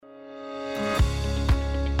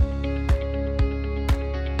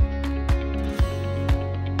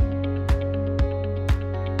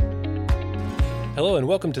Hello and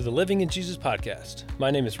welcome to the Living in Jesus podcast.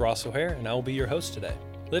 My name is Ross O'Hare and I will be your host today.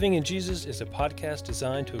 Living in Jesus is a podcast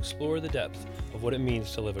designed to explore the depth of what it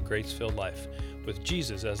means to live a grace-filled life with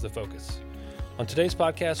Jesus as the focus. On today's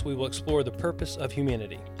podcast, we will explore the purpose of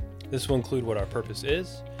humanity. This will include what our purpose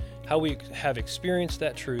is, how we have experienced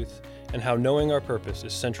that truth, and how knowing our purpose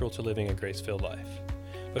is central to living a grace-filled life.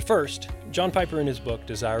 But first, John Piper in his book,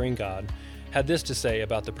 Desiring God, had this to say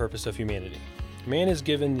about the purpose of humanity. Man is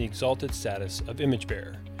given the exalted status of image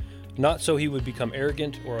bearer, not so he would become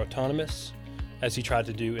arrogant or autonomous, as he tried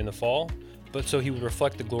to do in the fall, but so he would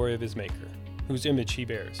reflect the glory of his Maker, whose image he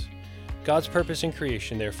bears. God's purpose in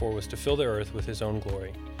creation, therefore, was to fill the earth with his own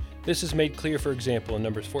glory. This is made clear, for example, in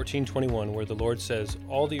Numbers 14:21, where the Lord says,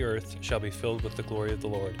 "All the earth shall be filled with the glory of the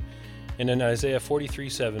Lord." And in Isaiah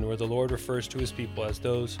 43:7, where the Lord refers to his people as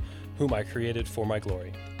those whom I created for my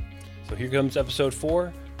glory. So here comes episode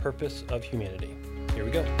 4, Purpose of Humanity. Here we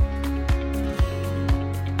go.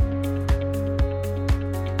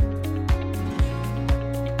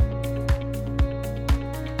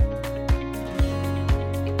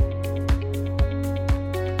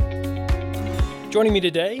 Joining me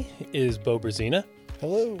today is Bo Brazina.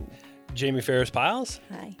 Hello. Jamie Ferris-Piles.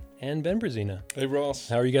 Hi. And Ben Brazina. Hey, Ross.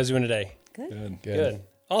 How are you guys doing today? Good. Good.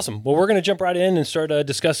 Awesome. Well, we're going to jump right in and start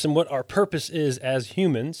discussing what our purpose is as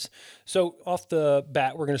humans. So off the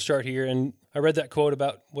bat, we're going to start here. And I read that quote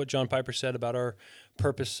about what John Piper said about our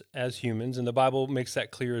purpose as humans, and the Bible makes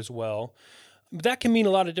that clear as well. But that can mean a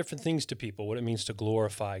lot of different things to people, what it means to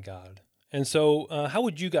glorify God. And so how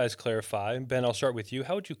would you guys clarify? Ben, I'll start with you.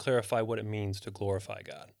 How would you clarify what it means to glorify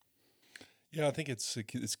God? Yeah, I think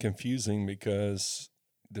it's confusing because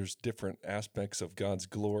there's different aspects of God's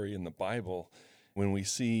glory in the Bible. When we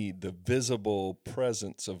see the visible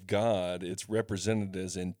presence of God, it's represented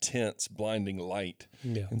as intense, blinding light.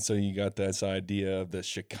 Yeah. And so you got this idea of the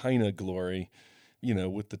Shekinah glory,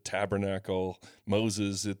 with the tabernacle,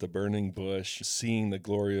 Moses at the burning bush, seeing the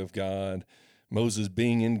glory of God, Moses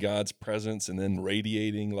being in God's presence and then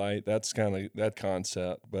radiating light. That's kind of that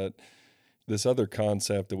concept. But this other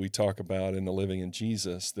concept that we talk about in the Living in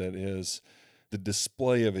Jesus, that is the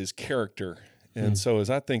display of his character. And so as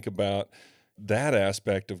I think about that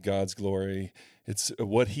aspect of God's glory, it's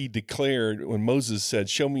what he declared when Moses said,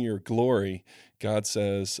 "Show me your glory." God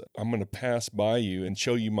says, "I'm going to pass by you and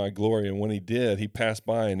show you my glory." And when he did, he passed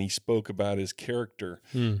by and he spoke about his character.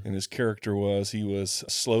 And his character was, he was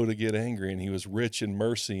slow to get angry, and he was rich in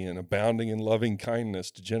mercy and abounding in loving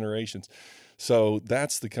kindness to generations. So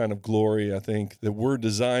that's the kind of glory I think that we're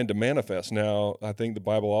designed to manifest. Now, I think the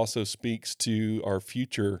Bible also speaks to our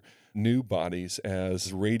future new bodies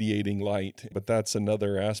as radiating light, but that's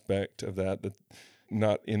another aspect of that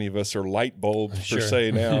not any of us are light bulbs per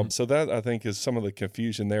se now. So that, I think, is some of the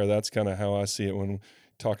confusion there. That's kind of how I see it when we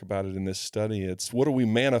talk about it in this study. It's what are we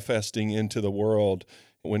manifesting into the world?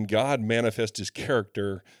 When God manifests his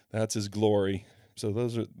character, that's his glory. So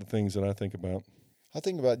those are the things that I think about. I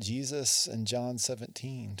think about Jesus in John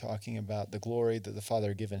 17, talking about the glory that the Father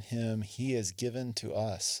had given him, he has given to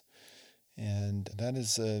us. And that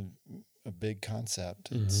is a big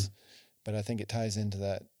concept. But I think it ties into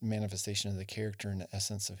that manifestation of the character and the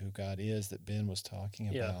essence of who God is that Ben was talking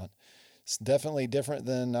about. It's definitely different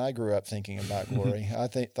than I grew up thinking about glory. I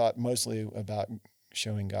thought mostly about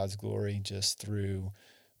showing God's glory just through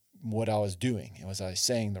what I was doing. Was I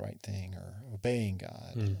saying the right thing or obeying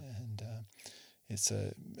God? And it's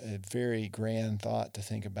a very grand thought to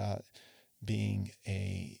think about being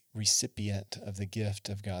a recipient of the gift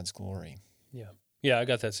of God's glory. Yeah, I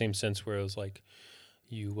got that same sense where it was like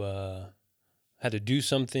you had to do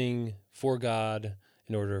something for God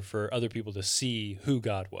in order for other people to see who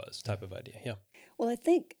God was, type of idea. Yeah. Well, I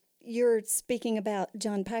think you're speaking about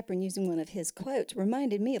John Piper and using one of his quotes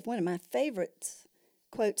reminded me of one of my favorite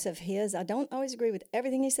quotes of his. I don't always agree with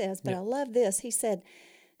everything he says, but I love this. He said,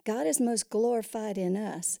 "God is most glorified in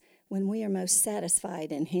us when we are most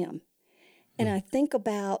satisfied in him." And I think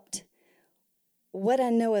about what I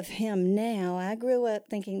know of him now. I grew up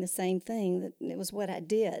thinking the same thing, that it was what I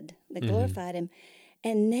did that glorified him.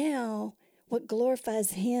 And now what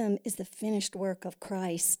glorifies him is the finished work of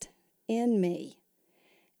Christ in me.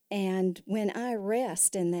 And when I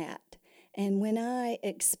rest in that, and when I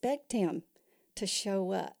expect him to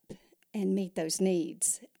show up and meet those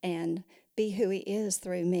needs and be who he is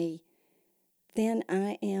through me, then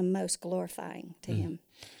I am most glorifying to him.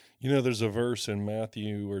 There's a verse in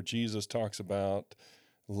Matthew where Jesus talks about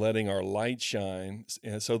letting our light shine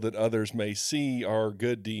so that others may see our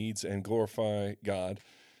good deeds and glorify God.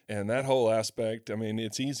 And that whole aspect,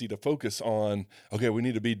 it's easy to focus on, okay, we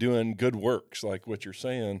need to be doing good works, like what you're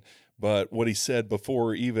saying, But what he said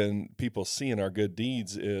before even people seeing our good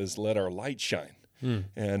deeds is let our light shine.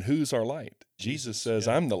 And who's our light? Jesus says,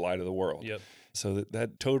 I'm the light of the world. Yep. So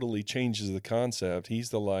that totally changes the concept. He's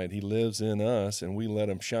the light. He lives in us, and we let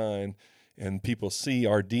him shine. And people see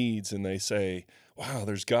our deeds, and they say, wow,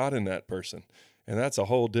 there's God in that person. And that's a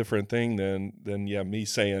whole different thing than me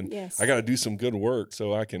saying, Yes. I got to do some good work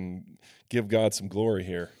so I can give God some glory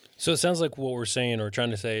here. So it sounds like what we're saying or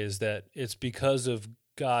trying to say is that it's because of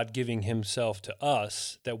God giving himself to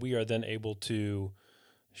us that we are then able to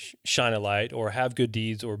shine a light or have good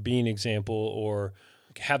deeds or be an example or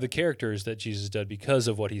have the characters that Jesus did because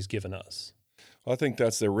of what he's given us. I think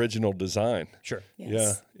that's the original design. Sure.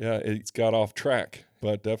 Yes. Yeah, it's got off track,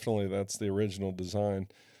 but definitely that's the original design.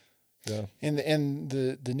 Yeah. And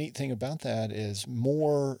the neat thing about that is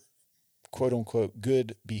more quote unquote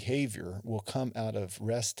good behavior will come out of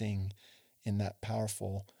resting in that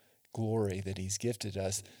powerful glory that he's gifted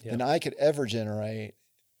us than I could ever generate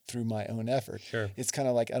through my own effort. Sure. It's kind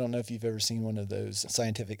of like, I don't know if you've ever seen one of those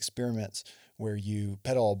scientific experiments where you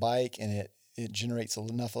pedal a bike and it generates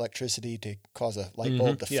enough electricity to cause a light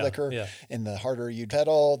bulb to flicker. Yeah. And the harder you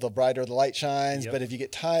pedal, the brighter the light shines. Yep. But if you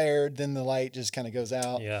get tired, then the light just kind of goes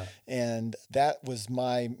out. Yeah. And that was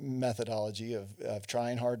my methodology of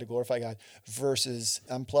trying hard to glorify God versus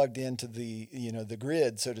I'm plugged into the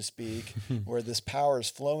grid, so to speak, where this power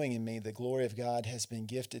is flowing in me. The glory of God has been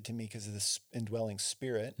gifted to me because of this indwelling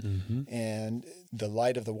spirit, and the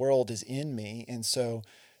light of the world is in me. And so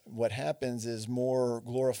what happens is more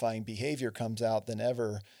glorifying behavior comes out than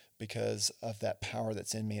ever because of that power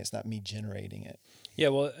that's in me. It's not me generating it. Yeah,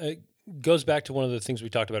 well, it goes back to one of the things we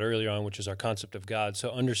talked about earlier on, which is our concept of God. So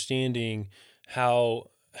understanding how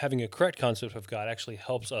having a correct concept of God actually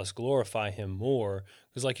helps us glorify him more.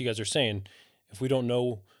 Because like you guys are saying, if we don't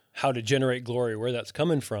know how to generate glory, where that's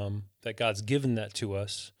coming from, that God's given that to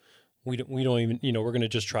us, we don't even, we're going to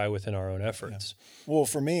just try within our own efforts. Yeah. Well,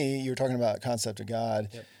 for me, you're talking about concept of God.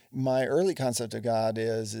 Yep. My early concept of God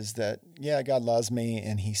is that, God loves me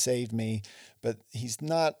and he saved me, but he's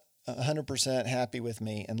not 100% happy with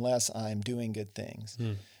me unless I'm doing good things.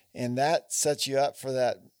 And that sets you up for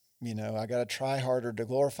that, I got to try harder to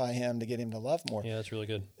glorify him to get him to love more. Yeah, that's really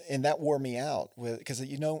good. And that wore me out because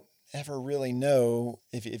you don't ever really know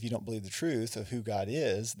if you don't believe the truth of who God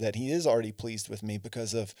is, that he is already pleased with me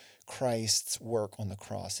because of Christ's work on the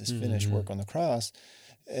cross, his finished work on the cross.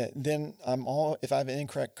 Then if I have an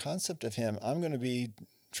incorrect concept of him, I'm going to be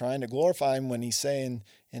trying to glorify him when he's saying,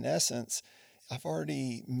 in essence, I've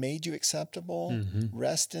already made you acceptable,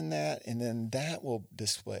 rest in that, and then that will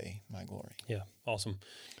display my glory. Yeah, awesome.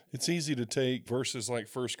 It's easy to take verses like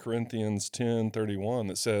 1 Corinthians 10:31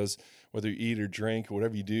 that says, whether you eat or drink, or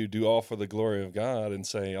whatever you do all for the glory of God, and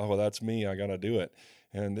say, oh, well, that's me, I got to do it.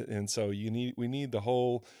 And so we need the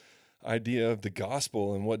whole idea of the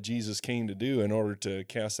gospel and what Jesus came to do in order to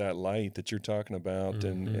cast that light that you're talking about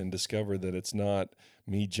and discover that it's not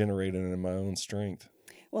me generating in my own strength.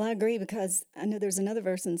 Well, I agree because I know there's another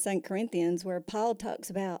verse in 2 Corinthians where Paul talks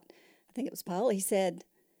about, I think it was Paul, he said,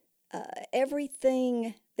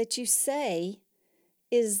 everything that you say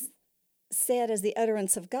is said as the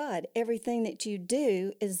utterance of God. Everything that you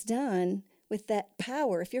do is done with that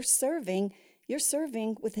power. If you're serving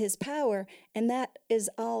with his power, and that is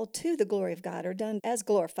all to the glory of God or done as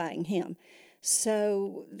glorifying him.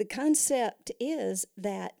 So the concept is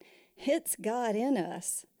that it's God in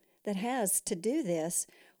us that has to do this,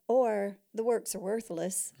 or the works are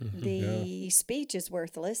worthless. The speech is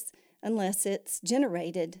worthless unless it's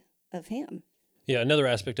generated of him. Yeah, another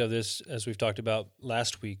aspect of this, as we've talked about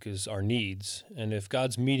last week, is our needs. And if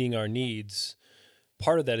God's meeting our needs,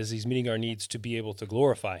 part of that is he's meeting our needs to be able to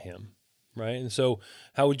glorify him, right? And so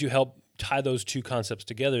how would you help tie those two concepts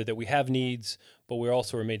together, that we have needs, but we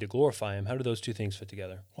also are made to glorify him? How do those two things fit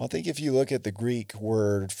together? Well, I think if you look at the Greek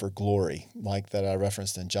word for glory, like that I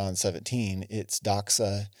referenced in John 17, it's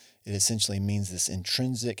doxa. It essentially means this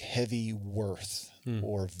intrinsic heavy worth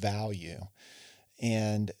or value.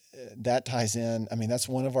 And that ties in, that's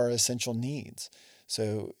one of our essential needs.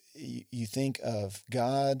 So you think of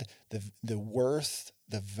God, the worth,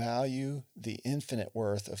 the value, the infinite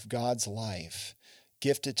worth of God's life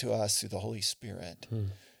gifted to us through the Holy Spirit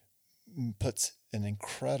puts an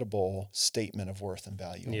incredible statement of worth and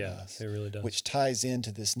value on us. Yeah, it really does. Which ties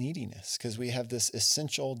into this neediness because we have this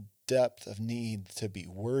essential depth of need to be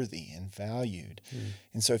worthy and valued.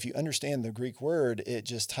 And so if you understand the Greek word, it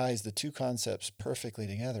just ties the two concepts perfectly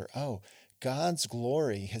together. Oh, God's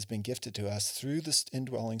glory has been gifted to us through this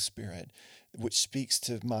indwelling spirit, which speaks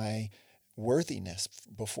to my worthiness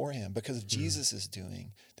before him because of Jesus is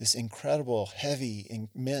doing this incredible, heavy,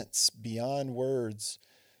 immense, beyond words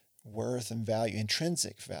worth and value,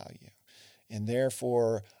 intrinsic value. And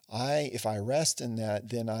therefore, if I rest in that,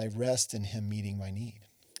 then I rest in him meeting my need.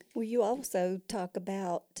 Well, you also talk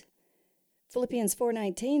about Philippians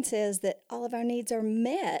 4:19 says that all of our needs are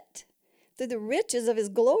met through the riches of his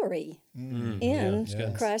glory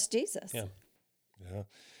in Christ Jesus. Yeah. Yeah,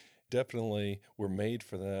 definitely we're made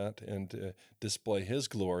for that and to display his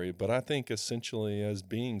glory. But I think essentially as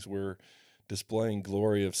beings, we're displaying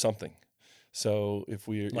glory of something. So if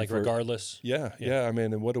we regardless. Yeah. I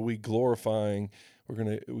mean, and what are we glorifying?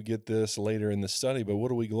 We get this later in the study, but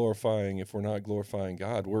what are we glorifying if we're not glorifying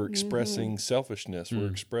God? We're expressing selfishness. We're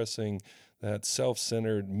expressing that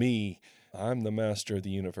self-centered me. I'm the master of the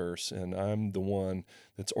universe, and I'm the one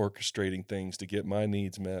that's orchestrating things to get my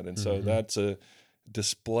needs met. And so that's a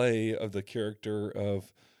display of the character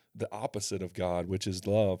of the opposite of God, which is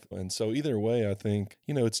love. And so either way, I think,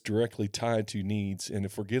 it's directly tied to needs. And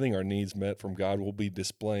if we're getting our needs met from God, we'll be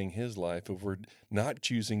displaying his life. If we're not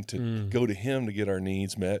choosing to go to him to get our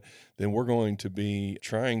needs met, then we're going to be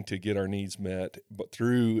trying to get our needs met, but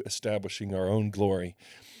through establishing our own glory.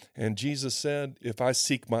 And Jesus said, if I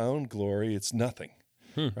seek my own glory, it's nothing,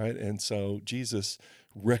 right? And so Jesus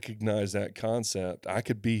recognized that concept. I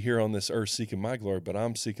could be here on this earth seeking my glory, but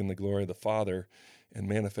I'm seeking the glory of the Father and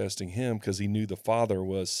manifesting him, because he knew the Father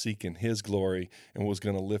was seeking his glory and was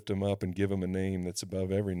going to lift him up and give him a name that's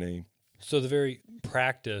above every name. So the very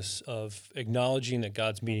practice of acknowledging that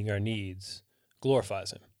God's meeting our needs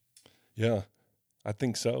glorifies him. Yeah, I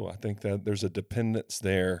think so. I think that there's a dependence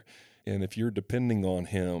there. And if you're depending on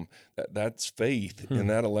him, that's faith, and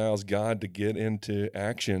that allows God to get into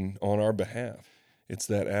action on our behalf. It's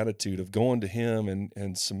that attitude of going to him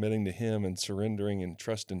and submitting to him and surrendering and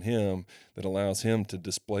trusting him that allows him to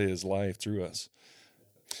display his life through us.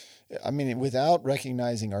 I mean, without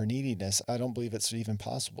recognizing our neediness, I don't believe it's even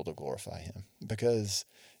possible to glorify him, because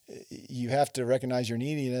you have to recognize your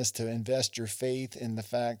neediness to invest your faith in the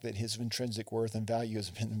fact that his intrinsic worth and value has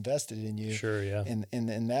been invested in you. Sure, yeah. And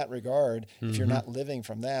in that regard, if you're not living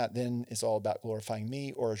from that, then it's all about glorifying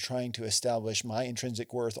me or trying to establish my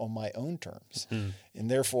intrinsic worth on my own terms.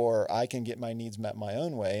 And therefore, I can get my needs met my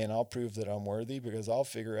own way, and I'll prove that I'm worthy because I'll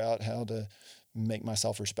figure out how to make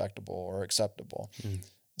myself respectable or acceptable.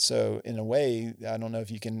 So in a way, I don't know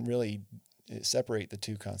if you can really separate the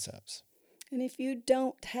two concepts. And if you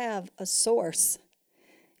don't have a source,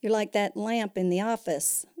 you're like that lamp in the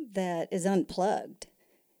office that is unplugged.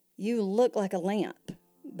 You look like a lamp,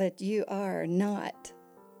 but you are not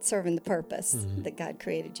serving the purpose that God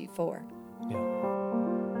created you for. Yeah.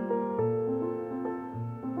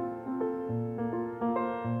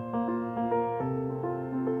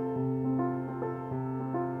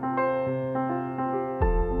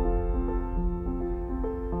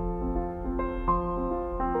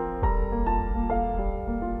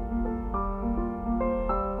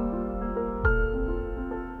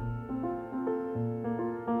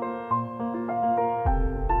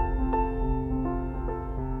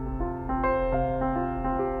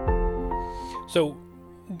 So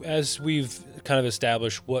as we've kind of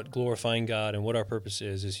established what glorifying God and what our purpose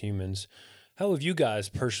is as humans, how have you guys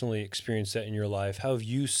personally experienced that in your life? How have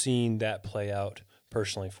you seen that play out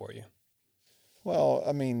personally for you? Well,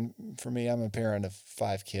 I mean, for me, I'm a parent of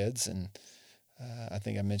 5 kids, and I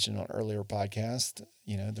think I mentioned on an earlier podcast,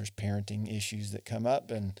 there's parenting issues that come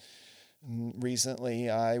up. And recently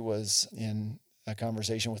I was in a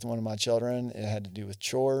conversation with one of my children. It had to do with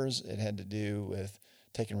chores. It had to do with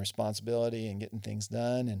taking responsibility and getting things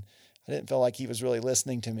done. And I didn't feel like he was really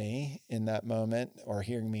listening to me in that moment or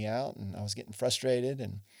hearing me out. And I was getting frustrated.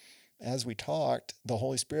 And as we talked, the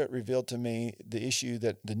Holy Spirit revealed to me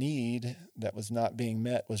the need that was not being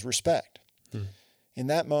met was respect. In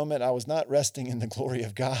that moment, I was not resting in the glory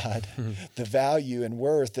of God, the value and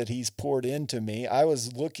worth that he's poured into me. I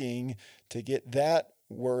was looking to get that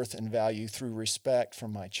worth and value through respect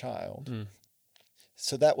from my child.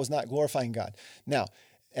 So that was not glorifying God. Now,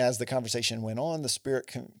 as the conversation went on, the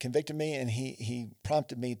Spirit convicted me, and he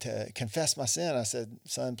prompted me to confess my sin. I said,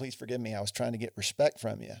 "Son, please forgive me. I was trying to get respect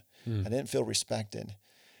from you. I didn't feel respected."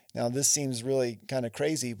 Now, this seems really kind of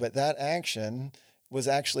crazy, but that action was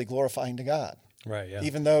actually glorifying to God. Right, yeah.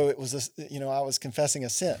 Even though it was, I was confessing a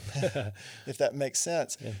sin, if that makes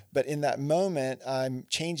sense. Yeah. But in that moment, I'm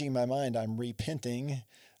changing my mind. I'm repenting.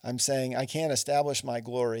 I'm saying, I can't establish my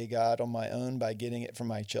glory, God, on my own by getting it from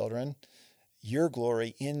my children. Your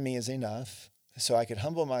glory in me is enough. So I could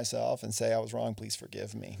humble myself and say, I was wrong, please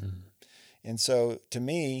forgive me. And so to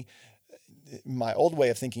me, my old way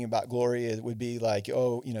of thinking about glory would be like,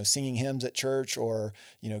 singing hymns at church, or,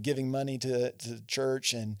 giving money to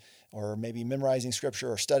church, or maybe memorizing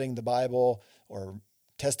scripture or studying the Bible or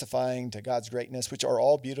testifying to God's greatness, which are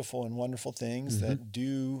all beautiful and wonderful things that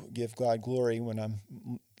do give God glory when I'm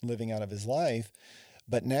living out of his life.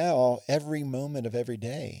 But now, every moment of every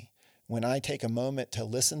day, when I take a moment to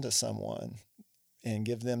listen to someone and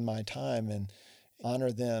give them my time and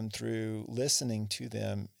honor them through listening to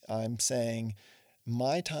them, I'm saying,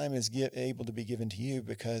 my time is able to be given to you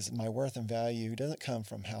because my worth and value doesn't come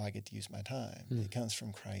from how I get to use my time. It comes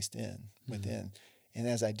from Christ within. And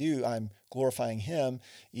as I do, I'm glorifying him,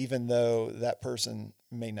 even though that person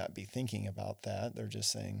may not be thinking about that. They're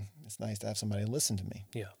just saying, it's nice to have somebody listen to me.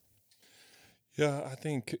 Yeah. Yeah, I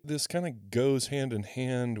think this kind of goes hand in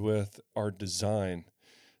hand with our design.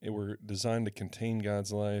 We're designed to contain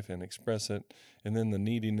God's life and express it. And then the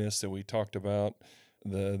neediness that we talked about,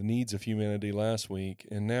 the needs of humanity last week,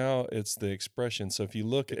 and now it's the expression. So if you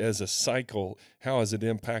look as a cycle, how has it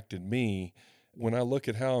impacted me? When I look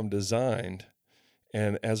at how I'm designed,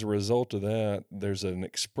 and as a result of that, there's an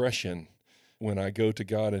expression when I go to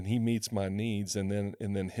God and he meets my needs, and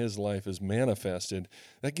then his life is manifested.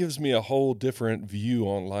 That gives me a whole different view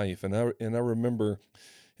on life. And I remember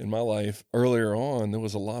in my life earlier on, there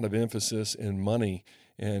was a lot of emphasis in money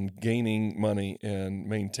and gaining money and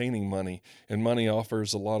maintaining money. And money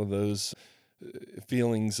offers a lot of those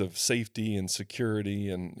feelings of safety and security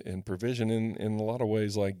and provision in a lot of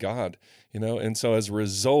ways like God, And so as a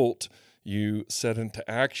result, you set into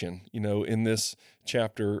action. In this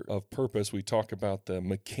chapter of purpose, we talk about the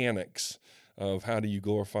mechanics of how do you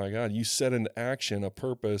glorify God. You set into action a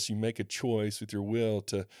purpose. You make a choice with your will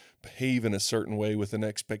to behave in a certain way with an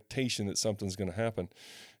expectation that something's going to happen.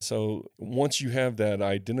 So once you have that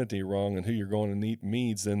identity wrong and who you're going to meet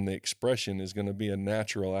needs, then the expression is going to be a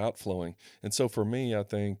natural outflowing. And so for me, I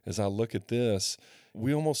think as I look at this,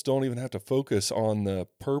 we almost don't even have to focus on the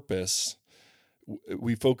purpose.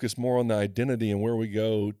 We focus more on the identity and where we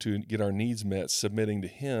go to get our needs met, submitting to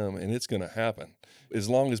him, and it's going to happen. As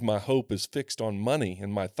long as my hope is fixed on money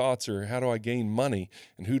and my thoughts are, how do I gain money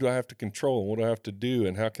and who do I have to control and what do I have to do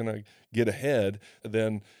and how can I get ahead,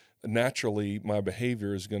 then naturally my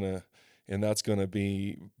behavior is going to, and that's going to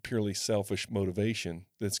be purely selfish motivation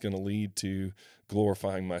that's going to lead to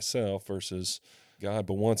glorifying myself versus God.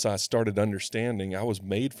 But once I started understanding I was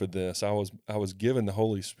made for this, I was given the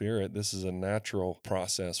Holy Spirit. This is a natural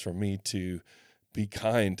process for me to be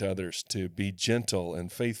kind to others, to be gentle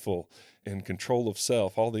and faithful and control of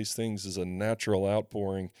self. All these things is a natural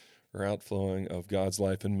outpouring or outflowing of God's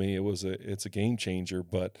life in me. It's a game changer.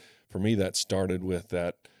 But for me, that started with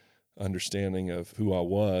that understanding of who I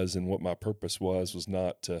was and what my purpose was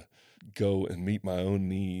not to go and meet my own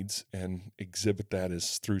needs and exhibit that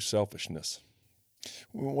as through selfishness.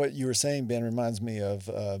 What you were saying, Ben, reminds me of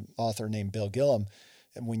an author named Bill Gillum.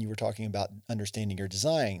 And when you were talking about understanding your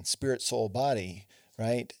design, spirit, soul, body,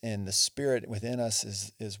 right? And the spirit within us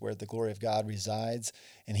is where the glory of God resides.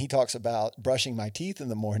 And he talks about brushing my teeth in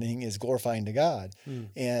the morning is glorifying to God.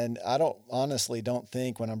 And I honestly don't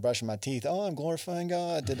think when I'm brushing my teeth, I'm glorifying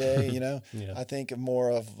God today, Yeah. I think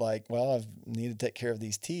more of like, well, I need to take care of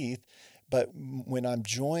these teeth. But when I'm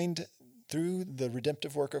joined through the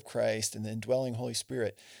redemptive work of Christ and the indwelling Holy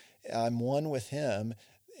Spirit, I'm one with him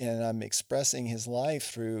and I'm expressing his life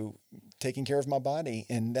through taking care of my body.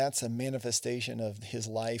 And that's a manifestation of his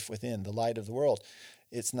life within, the light of the world.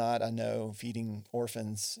 It's not, I know, feeding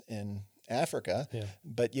orphans in Africa,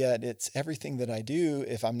 but yet it's everything that I do,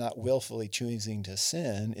 if I'm not willfully choosing to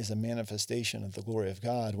sin, is a manifestation of the glory of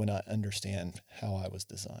God when I understand how I was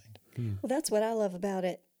designed. Well, that's what I love about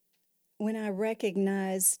it. When I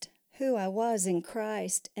recognized who I was in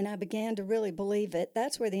Christ and I began to really believe it,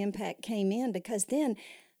 that's where the impact came in, because then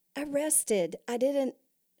I rested. I didn't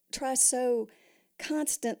try so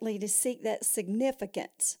constantly to seek that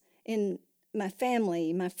significance in my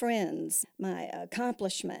family, my friends, my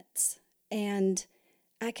accomplishments, and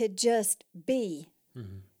I could just be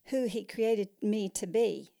who he created me to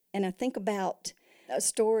be. And I think about a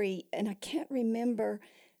story, and I can't remember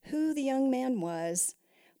who the young man was,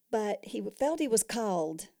 but he felt he was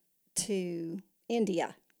called to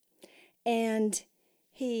India. And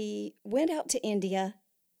he went out to India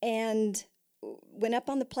and went up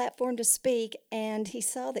on the platform to speak, and he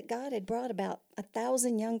saw that God had brought about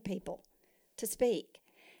 1,000 young people to speak.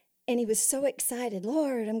 And he was so excited,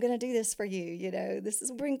 Lord, I'm going to do this for you, this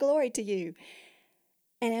will bring glory to you.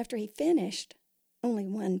 And after he finished, only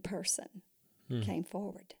one person came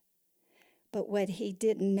forward. But what he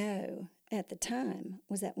didn't know at the time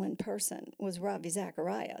was that one person was Ravi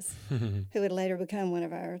Zacharias, who would later become one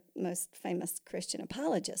of our most famous Christian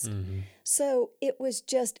apologists. So it was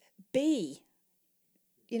just be.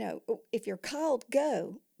 If you're called,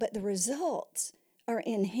 go, but the results are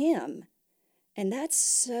in him And that's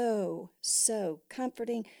so, so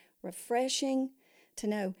comforting, refreshing to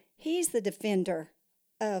know He's the defender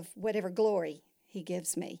of whatever glory He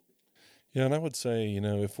gives me. Yeah, and I would say,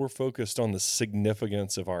 if we're focused on the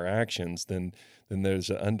significance of our actions, then there's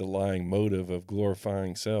an underlying motive of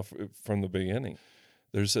glorifying self from the beginning.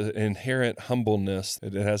 There's an inherent humbleness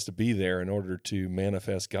that has to be there in order to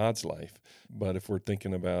manifest God's life. But if we're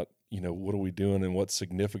thinking about, what are we doing and what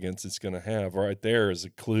significance it's going to have, right there is a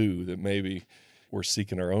clue that maybe we're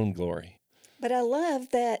seeking our own glory. But I love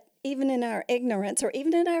that even in our ignorance or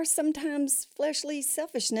even in our sometimes fleshly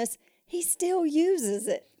selfishness, He still uses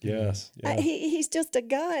it. Yes. Yeah. He's just a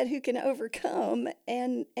God who can overcome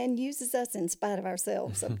and uses us in spite of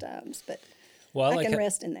ourselves sometimes. But I can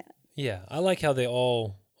rest in that. Yeah, I like how they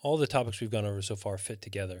all the topics we've gone over so far fit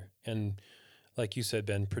together. And like you said,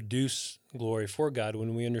 Ben, produce glory for God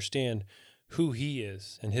when we understand who He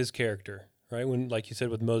is and His character, right? When, like you said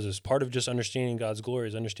with Moses, part of just understanding God's glory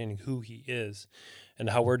is understanding who He is and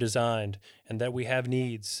how we're designed and that we have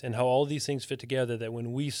needs and how all these things fit together, that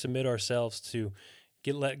when we submit ourselves to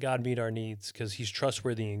let God meet our needs because He's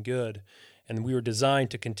trustworthy and good and we were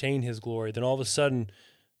designed to contain His glory, then all of a sudden,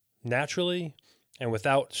 naturally, and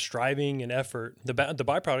without striving and effort, the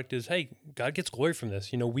byproduct is, hey, God gets glory from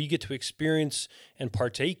this. We get to experience and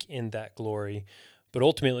partake in that glory. But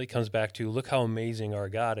ultimately, it comes back to look how amazing our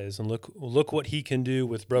God is, and look what He can do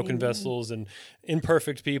with broken vessels and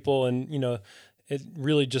imperfect people. And it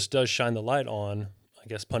really just does shine the light on, I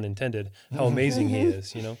guess pun intended, how amazing He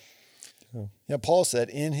is. Yeah, Paul said,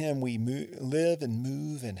 "In Him we live and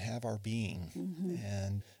move and have our being,"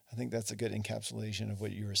 and I think that's a good encapsulation of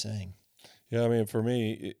what you were saying. Yeah, I mean, for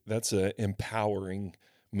me, that's an empowering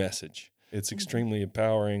message. It's extremely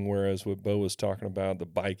empowering, whereas what Bo was talking about, the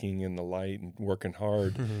biking and the light and working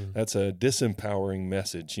hard, that's a disempowering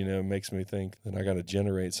message. It makes me think that I got to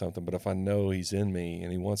generate something. But if I know He's in me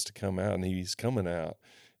and He wants to come out and He's coming out,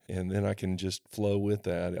 and then I can just flow with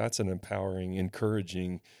that, that's an empowering,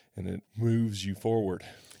 encouraging, and it moves you forward.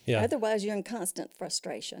 Yeah. Otherwise, you're in constant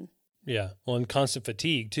frustration. Yeah. Well, and constant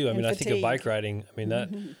fatigue, too. I think of bike riding. I mean, that...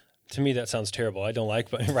 To me, that sounds terrible. I don't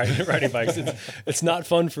like riding bikes. It's not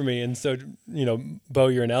fun for me. And so, Bo,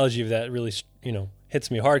 your analogy of that really, hits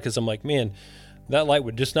me hard because I'm like, man, that light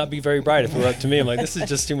would just not be very bright if it were up to me. I'm like, this is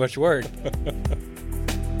just too much work.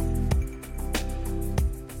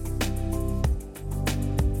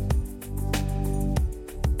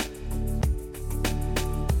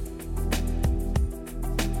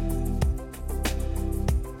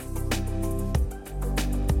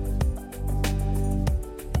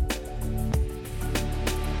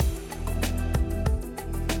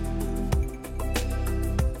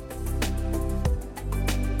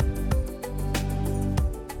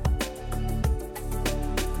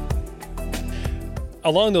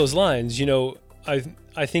 Along those lines,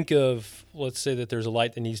 I think of, let's say that there's a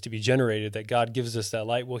light that needs to be generated, that God gives us that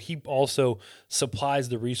light. Well, He also supplies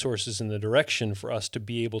the resources and the direction for us to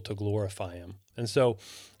be able to glorify Him. And so,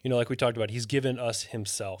 like we talked about, He's given us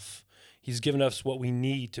Himself. He's given us what we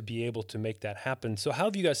need to be able to make that happen. So how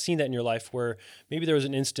have you guys seen that in your life where maybe there was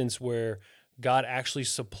an instance where God actually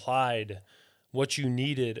supplied what you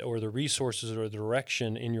needed or the resources or the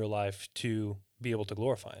direction in your life to be able to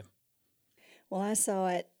glorify Him? Well, I saw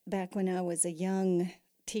it back when I was a young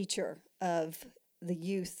teacher of the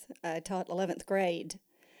youth. I taught 11th grade,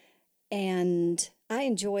 and I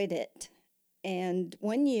enjoyed it. And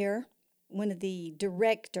one year, one of the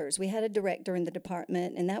directors, we had a director in the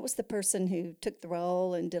department, and that was the person who took the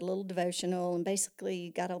role and did a little devotional and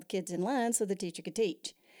basically got all the kids in line so the teacher could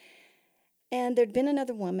teach. And there'd been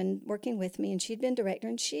another woman working with me, and she'd been director,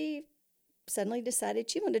 and she suddenly decided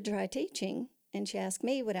she wanted to try teaching. And she asked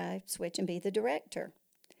me, would I switch and be the director?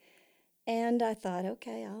 And I thought,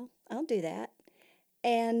 okay, I'll do that.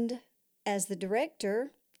 And as the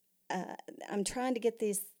director, I'm trying to get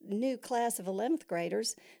this new class of 11th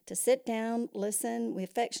graders to sit down, listen. We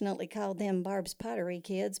affectionately called them Barb's Pottery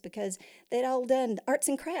kids because they'd all done arts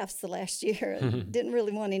and crafts the last year and didn't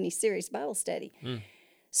really want any serious Bible study.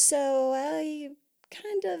 So I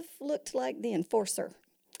kind of looked like the enforcer.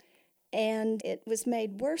 And it was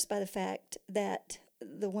made worse by the fact that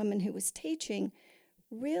the woman who was teaching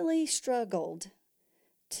really struggled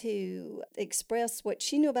to express what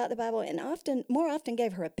she knew about the Bible and more often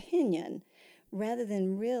gave her opinion rather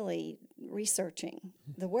than really researching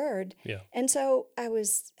the Word. Yeah. And so I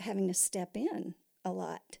was having to step in a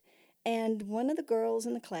lot. And one of the girls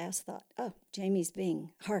in the class thought, oh, Jamie's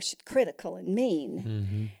being harsh, critical, and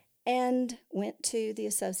mean, and went to the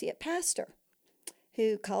associate pastor,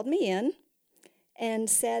 who called me in and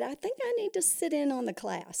said, I think I need to sit in on the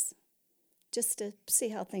class just to see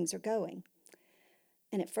how things are going.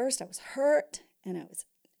 And at first I was hurt and I was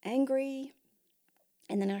angry.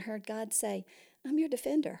 And then I heard God say, I'm your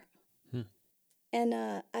defender. And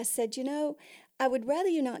I said, I would rather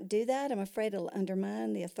you not do that. I'm afraid it'll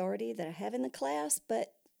undermine the authority that I have in the class,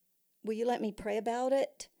 but will you let me pray about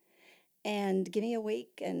it and give me a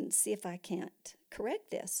week and see if I can't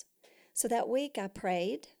correct this? So that week I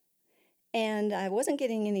prayed, and I wasn't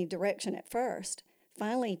getting any direction at first.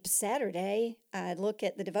 Finally, Saturday, I look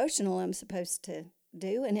at the devotional I'm supposed to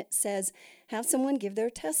do, and it says, have someone give their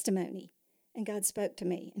testimony. And God spoke to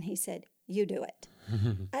me, and he said, you do it.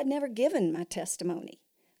 I'd never given my testimony.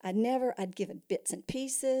 I'd given bits and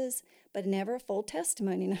pieces, but never a full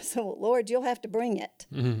testimony. And I said, well, Lord, you'll have to bring it.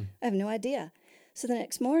 I have no idea. So the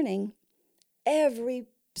next morning, every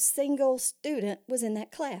single student was in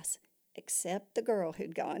that class, except the girl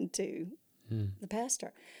who'd gone to the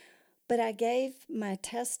pastor. But I gave my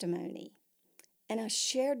testimony, and I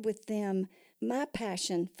shared with them my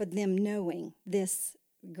passion for them knowing this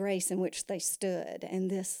grace in which they stood and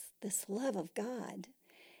this love of God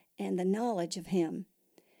and the knowledge of him,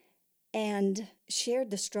 and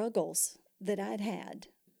shared the struggles that I'd had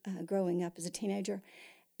growing up as a teenager.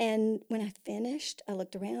 And when I finished, I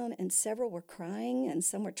looked around, and several were crying, and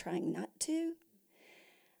some were trying not to.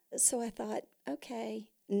 So I thought, okay,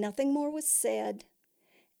 nothing more was said,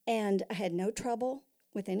 and I had no trouble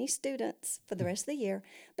with any students for the rest of the year.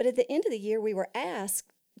 But at the end of the year, we were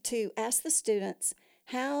asked to ask the students,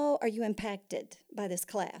 how are you impacted by this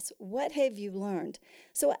class? What have you learned?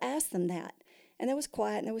 So I asked them that, and there was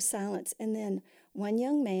quiet and there was silence. And then one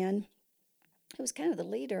young man, who was kind of the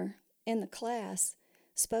leader in the class,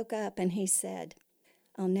 spoke up, and he said,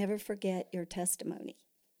 I'll never forget your testimony.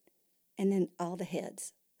 And then all the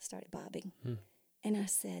heads started bobbing. And I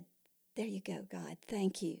said, there you go, God,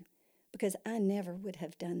 thank you, because I never would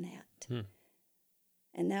have done that.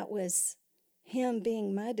 And that was him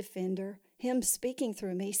being my defender, him speaking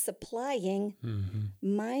through me, supplying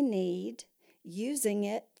my need, using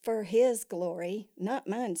it for his glory, not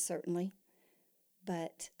mine certainly,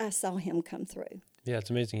 but I saw him come through. Yeah, it's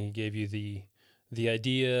amazing. He gave you the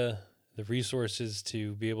idea, the resources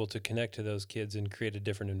to be able to connect to those kids and create a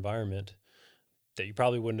different environment that you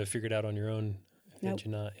probably wouldn't have figured out on your own had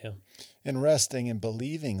you not. Yeah. And resting and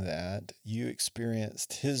believing that, you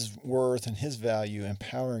experienced his worth and his value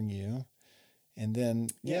empowering you. And then,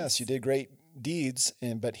 yes, you did great deeds,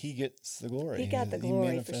 but he gets the glory. He got the glory,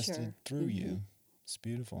 he manifested for sure. through you. It's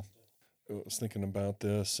beautiful. I was thinking about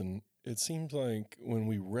this, and it seems like when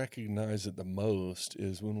we recognize it the most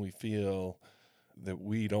is when we feel that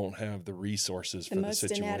we don't have the resources for the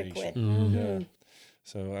situation. Inadequate. Yeah.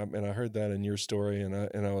 So, I heard that in your story, and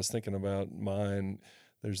I was thinking about mine.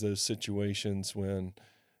 There's those situations when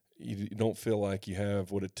you don't feel like you have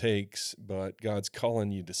what it takes, but God's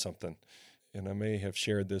calling you to something. And I may have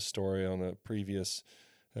shared this story on a previous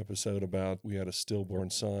episode about we had a stillborn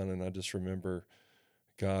son, and I just remember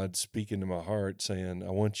God speaking to my heart saying, I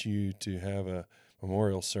want you to have a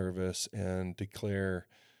memorial service and declare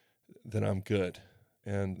that I'm good.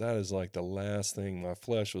 And that is like the last thing my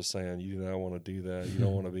flesh was saying. You do not want to do that. You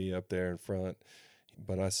don't want to be up there in front.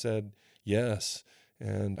 But I said yes,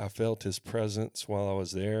 and I felt his presence while I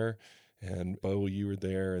was there. And Bo, you were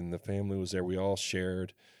there, and the family was there. We all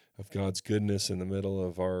shared of God's goodness in the middle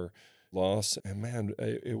of our loss. And man,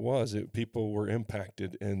 people were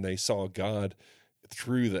impacted, and they saw God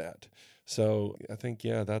through that. So I think,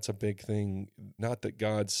 that's a big thing. Not that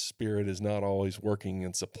God's Spirit is not always working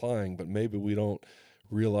and supplying, but maybe we don't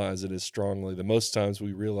realize it as strongly. The most times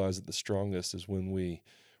we realize it the strongest is when we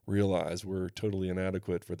realize we're totally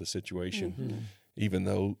inadequate for the situation, even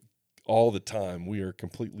though all the time we are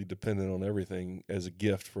completely dependent on everything as a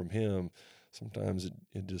gift from him. Sometimes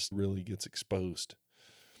it just really gets exposed.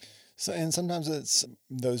 So, and sometimes it's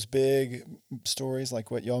those big stories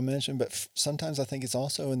like what y'all mentioned, but sometimes I think it's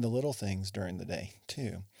also in the little things during the day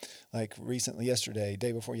too. Like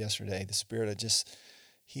day before yesterday, the Spirit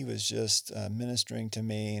he was just ministering to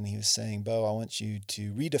me, and he was saying, Bo, I want you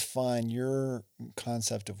to redefine your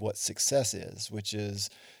concept of what success is, which is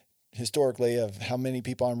historically of how many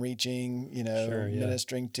people I'm reaching,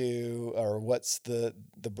 ministering to, or what's the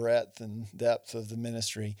breadth and depth of the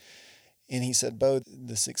ministry. And he said, Bo,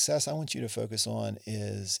 the success I want you to focus on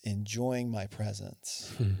is enjoying my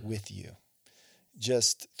presence with you,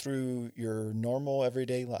 just through your normal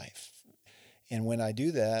everyday life. And when I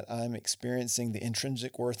do that, I'm experiencing the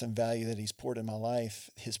intrinsic worth and value that he's poured in my life,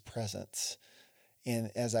 his presence. And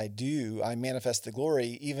as I do, I manifest the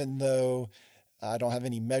glory, even though I don't have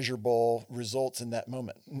any measurable results in that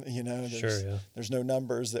moment. There's no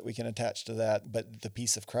numbers that we can attach to that, but the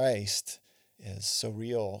peace of Christ is so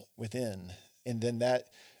real within And then that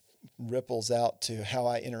ripples out to how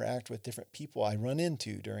I interact with different people I run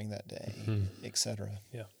into during that day, etc.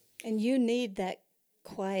 Yeah. And you need that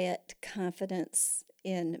quiet confidence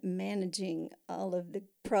in managing all of the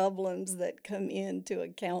problems that come into a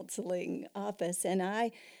counseling office. And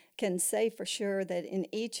I can say for sure that in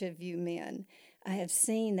each of you men, I have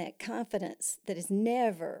seen that confidence that is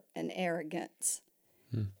never an arrogance.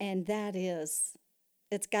 And that is,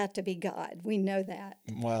 it's got to be God. We know that.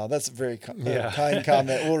 Wow, that's a very kind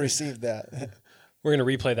comment. We'll receive that. We're going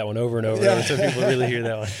to replay that one over and over so people really hear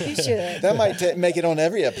that one. You should. That might make it on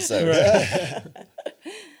every episode.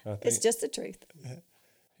 It's just the truth.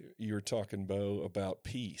 You were talking, Bo, about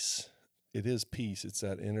peace. It is peace. It's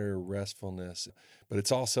that inner restfulness, but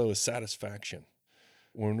it's also a satisfaction.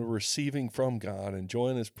 When we're receiving from God,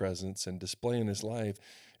 enjoying His presence and displaying His life,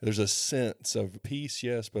 there's a sense of peace,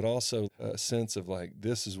 yes, but also a sense of like,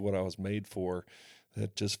 this is what I was made for.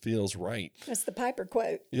 That just feels right. That's the Piper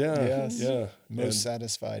quote. Yeah, yeah. Most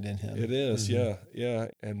satisfied in Him. It is, yeah.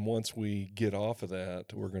 And once we get off of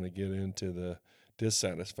that, we're going to get into the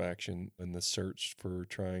dissatisfaction and the search for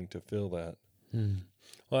trying to fill that.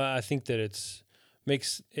 Well, I think that it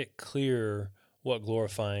makes it clear what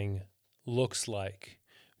glorifying looks like,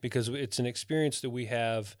 because it's an experience that we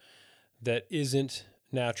have that isn't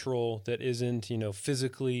natural, that isn't,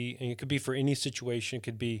 physically, and it could be for any situation, it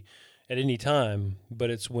could be at any time, but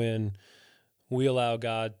it's when we allow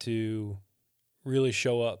God to really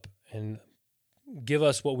show up and give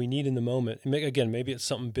us what we need in the moment. And again, maybe it's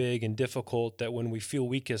something big and difficult that when we feel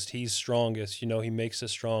weakest, He's strongest, He makes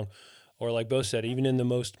us strong. Or like Bo said, even in the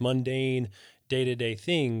most mundane day-to-day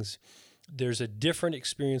things, there's a different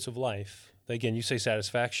experience of life. Again, you say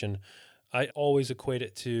satisfaction. I always equate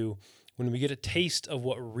it to when we get a taste of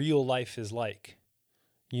what real life is like,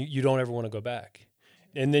 you don't ever want to go back.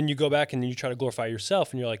 And then you go back and you try to glorify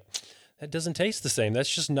yourself and you're like, that doesn't taste the same.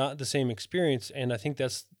 That's just not the same experience. And I think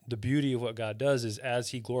that's the beauty of what God does is as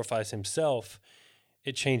He glorifies Himself,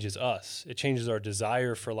 it changes us. It changes our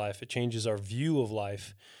desire for life. It changes our view of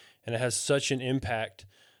life. And it has such an impact,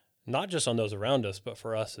 not just on those around us, but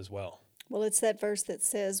for us as well. Well, it's that verse that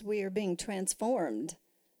says we are being transformed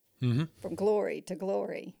from glory to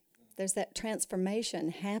glory. There's that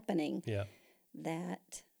transformation happening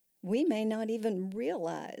that we may not even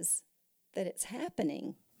realize that it's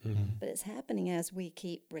happening, but it's happening as we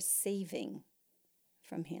keep receiving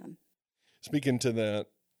from Him. Speaking to that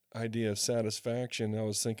idea of satisfaction, I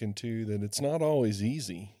was thinking too that it's not always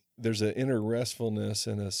easy. There's an inner restfulness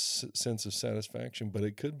and a sense of satisfaction, but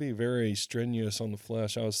it could be very strenuous on the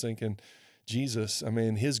flesh. I was thinking, Jesus,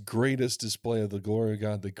 His greatest display of the glory of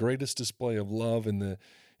God, the greatest display of love in the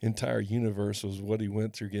entire universe was what He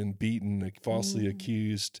went through, getting beaten, falsely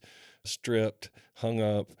accused, stripped, hung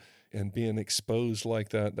up, and being exposed like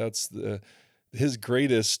that. That's His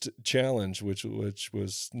greatest challenge, which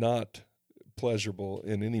was not pleasurable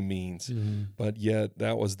in any means, but yet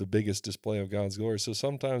that was the biggest display of God's glory. So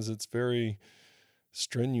sometimes it's very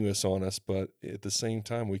strenuous on us, but at the same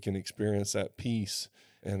time we can experience that peace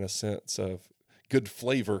and a sense of good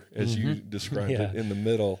flavor, as you described it, in the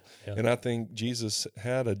middle. And I think Jesus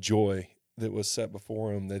had a joy that was set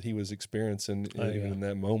before Him that He was experiencing in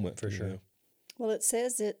that moment. For sure. Well, it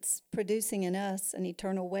says it's producing in us an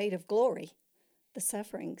eternal weight of glory. The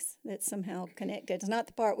sufferings that somehow connected. It's not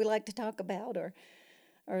the part we like to talk about or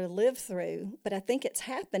live through, but I think it's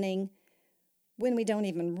happening when we don't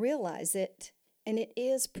even realize it, and it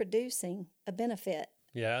is producing a benefit.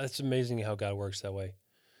 Yeah, it's amazing how God works that way,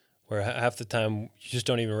 where half the time you just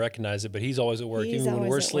don't even recognize it, but He's always at work. Even when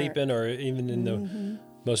we're sleeping or even in the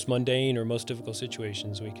most mundane or most difficult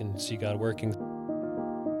situations, we can see God working.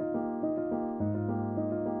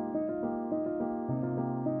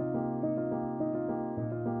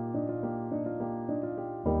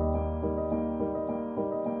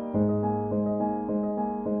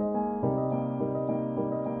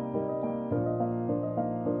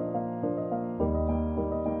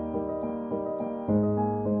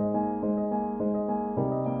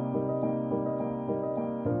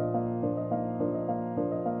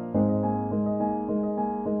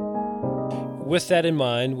 With that in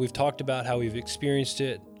mind, we've talked about how we've experienced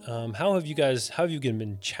it. How have you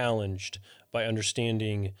been challenged by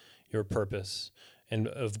understanding your purpose and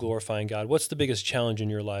of glorifying God? What's the biggest challenge in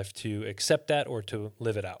your life, to accept that or to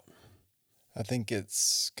live it out? I think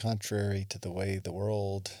it's contrary to the way the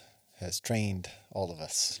world has trained all of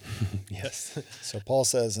us. Yes. So Paul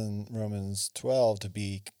says in Romans 12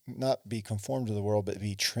 to not be conformed to the world, but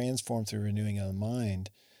be transformed through renewing of the mind.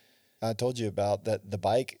 I told you about that, the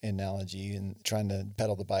bike analogy and trying to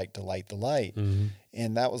pedal the bike to light the light. Mm-hmm.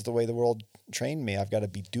 And that was the way the world trained me. I've got to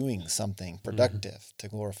be doing something productive to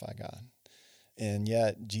glorify God. And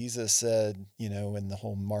yet Jesus said, in the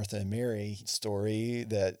whole Martha and Mary story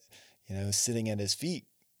that, sitting at his feet,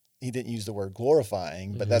 he didn't use the word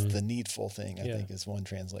glorifying, but that's the needful thing, I think is one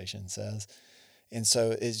translation says. And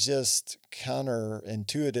so it's just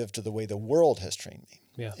counterintuitive to the way the world has trained me.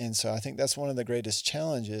 Yeah. And so I think that's one of the greatest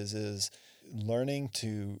challenges is learning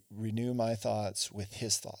to renew my thoughts with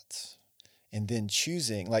his thoughts. And then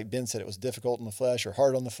choosing, like Ben said, it was difficult in the flesh or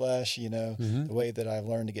hard on the flesh, the way that I've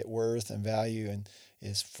learned to get worth and value and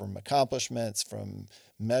is from accomplishments, from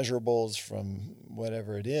measurables, from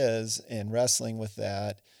whatever it is, and wrestling with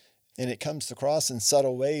that. And it comes across in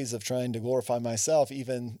subtle ways of trying to glorify myself,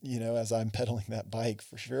 even, as I'm pedaling that bike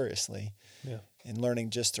furiously. Yeah. And learning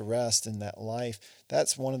just to rest in that life.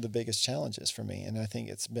 That's one of the biggest challenges for me. And I think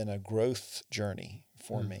it's been a growth journey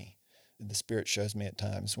for me. The Spirit shows me at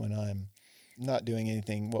times when I'm not doing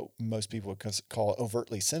anything what most people would call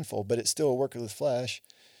overtly sinful, but it's still a work of the flesh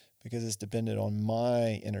because it's dependent on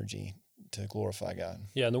my energy to glorify God.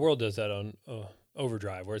 Yeah, and the world does that on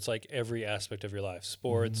overdrive, where it's like every aspect of your life,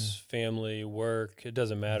 sports, family, work, it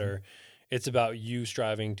doesn't matter. It's about you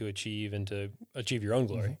striving to achieve and to achieve your own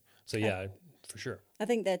glory. So yeah, for sure. I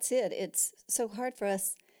think that's it. It's so hard for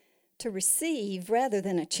us to receive rather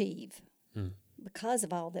than achieve because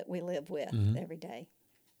of all that we live with every day.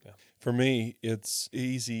 Yeah. For me, it's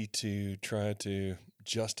easy to try to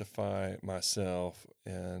justify myself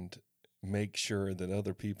and make sure that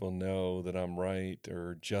other people know that I'm right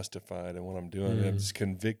or justified in what I'm doing. It's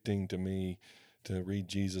convicting to me to read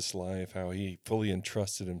Jesus' life, how he fully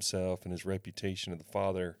entrusted himself and his reputation to the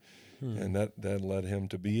Father. And that led him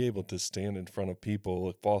to be able to stand in front of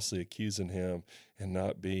people falsely accusing him and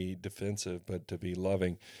not be defensive, but to be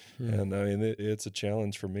loving. And I mean, it's a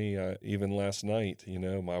challenge for me. Even last night,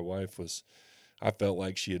 my wife I felt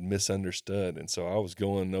like she had misunderstood. And so I was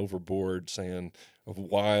going overboard saying of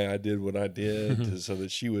why I did what I did so that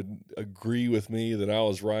she would agree with me that I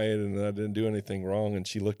was right and that I didn't do anything wrong. And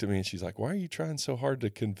she looked at me and she's like, "Why are you trying so hard to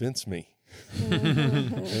convince me?"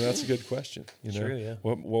 And that's a good question. True, yeah.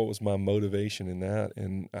 What was my motivation in that?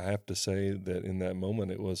 And I have to say that in that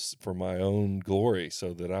moment, it was for my own glory,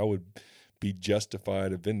 so that I would be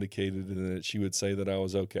justified and vindicated, and that she would say that I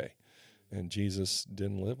was okay. And Jesus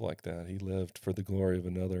didn't live like that. He lived for the glory of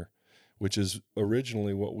another, which is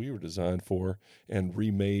originally what we were designed for and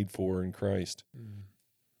remade for in Christ.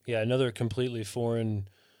 Yeah, another completely foreign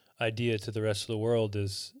idea to the rest of the world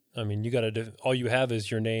is, you got to, all you have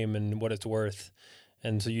is your name and what it's worth.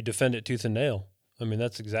 And so you defend it tooth and nail.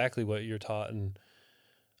 That's exactly what you're taught. And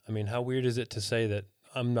how weird is it to say that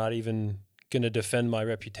I'm not even going to defend my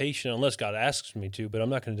reputation unless God asks me to, but I'm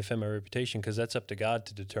not going to defend my reputation because that's up to God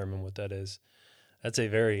to determine what that is. That's a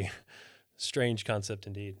very strange concept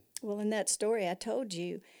indeed. Well, in that story I told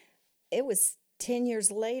you, it was 10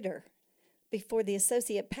 years later before the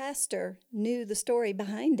associate pastor knew the story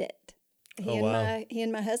behind it. He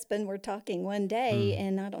and my husband were talking one day,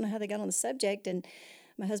 and I don't know how they got on the subject, and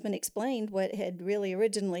my husband explained what had really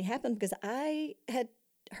originally happened because I had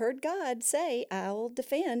heard God say, "I'll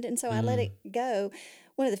defend," and so I let it go.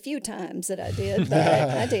 One of the few times that I did, but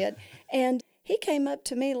I did. And he came up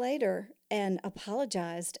to me later and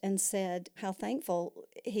apologized and said how thankful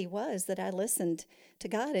he was that I listened to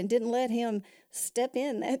God and didn't let him step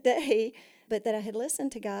in that day, but that I had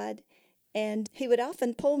listened to God. And he would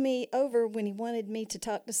often pull me over when he wanted me to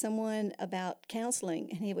talk to someone about counseling.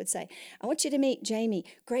 And he would say, "I want you to meet Jamie.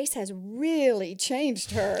 Grace has really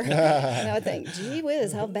changed her." And I would think, gee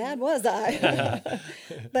whiz, how bad was I?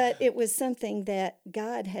 But it was something that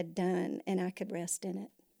God had done, and I could rest in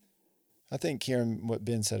it. I think hearing what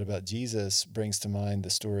Ben said about Jesus brings to mind the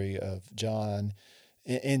story of John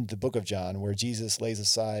in the book of John, where Jesus lays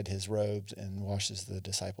aside his robes and washes the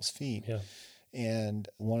disciples' feet. Yeah. And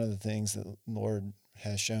one of the things that the Lord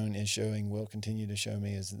has shown, is showing, will continue to show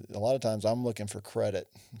me, is a lot of times I'm looking for credit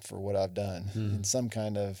for what I've done in some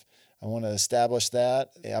kind of, I want to establish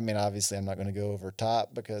that. Obviously I'm not going to go over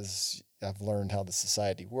top because I've learned how the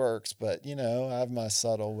society works, but I have my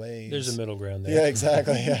subtle ways. There's a middle ground there. Yeah,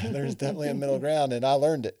 exactly. Yeah, there's definitely a middle ground, and I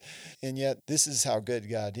learned it. And yet this is how good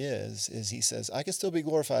God is he says, I can still be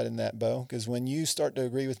glorified in that, Bo, because when you start to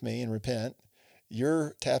agree with me and repent,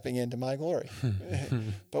 you're tapping into my glory.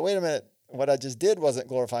 But wait a minute, what I just did wasn't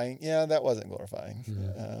glorifying. Yeah, that wasn't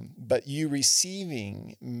glorifying. But you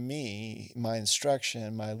receiving me, my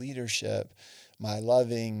instruction, my leadership, my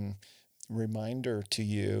loving reminder to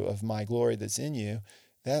you of my glory that's in you,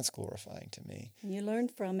 That's glorifying to me. You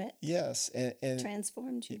learned from it. Yes. And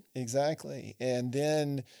Transformed you. exactly. And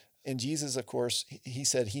then, and Jesus, of course, he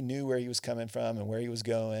said he knew where he was coming from and where he was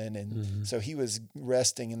going. And so he was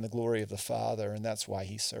resting in the glory of the Father, and that's why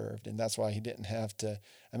he served. And that's why he didn't have to,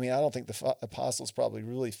 I mean, I don't think the apostles probably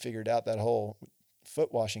really figured out that whole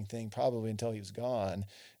foot washing thing probably until he was gone.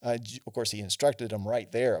 Of course, he instructed them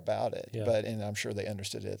right there about it, and I'm sure they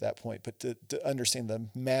understood it at that point. But to understand the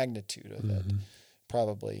magnitude of it,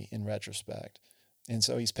 probably in retrospect, and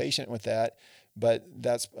so he's patient with that. But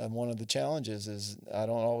that's one of the challenges is I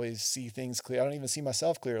don't always see things clear. I don't even see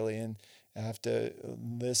myself clearly, and I have to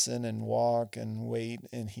listen and walk and wait,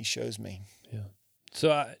 and he shows me. Yeah.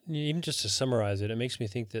 So even just to summarize it, it makes me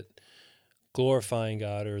think that glorifying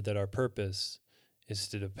God, or that our purpose is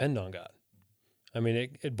to depend on God. I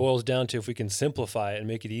mean, it boils down to, if we can simplify it and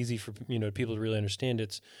make it easy for people to really understand,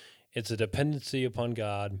 it's a dependency upon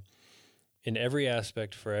God in every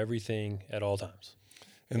aspect for everything at all times.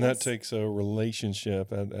 And that takes a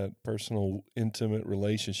relationship, that personal, intimate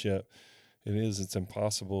relationship. It's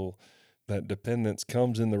impossible. That dependence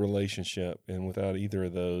comes in the relationship, and without either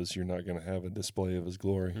of those, you're not going to have a display of his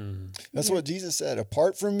glory. That's what Jesus said.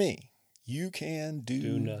 Apart from me, you can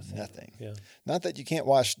do nothing. Yeah. Not that you can't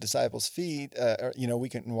wash disciples' feet. We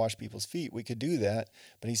couldn't wash people's feet. We could do that.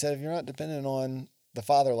 But he said, if you're not dependent on the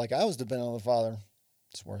Father like I was dependent on the Father,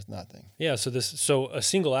 it's worth nothing. Yeah, so a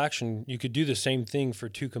single action, you could do the same thing for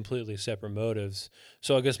two completely separate motives.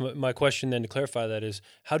 So I guess my question then, to clarify that, is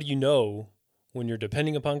how do you know when you're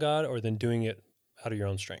depending upon God or then doing it out of your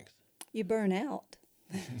own strength? You burn out.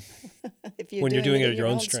 If you're doing it at your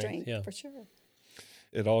own strength, yeah. For sure.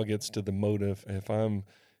 It all gets to the motive. If I'm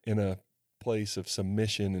in a place of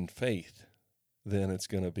submission and faith, then it's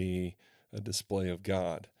going to be a display of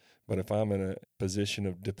God. But if I'm in a position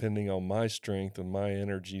of depending on my strength and my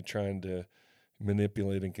energy, trying to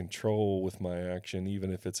manipulate and control with my action,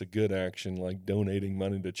 even if it's a good action like donating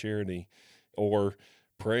money to charity or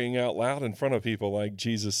praying out loud in front of people like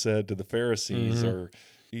Jesus said to the Pharisees, or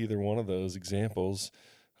either one of those examples,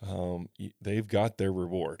 they've got their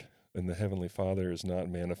reward. And the Heavenly Father is not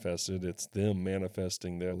manifested. It's them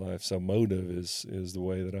manifesting their life. So motive is the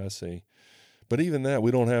way that I see. But even that,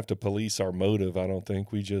 we don't have to police our motive, I don't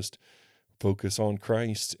think. We just focus on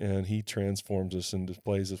Christ, and he transforms us and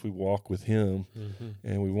displays us. We walk with him,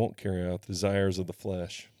 and we won't carry out the desires of the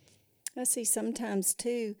flesh. I see sometimes,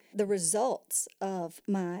 too, the results of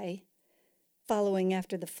my following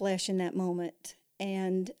after the flesh in that moment.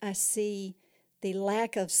 And I see the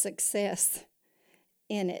lack of success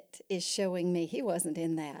in it is showing me he wasn't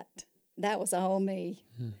in that. That was all me.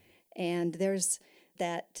 And there's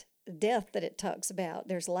that death that it talks about.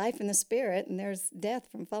 There's life in the spirit, and there's death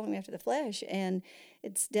from following after the flesh, and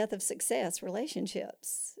it's death of success,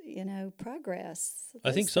 relationships, progress.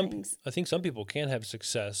 I think some people can have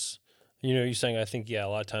success. You're saying, I think, a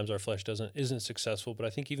lot of times our flesh isn't successful, but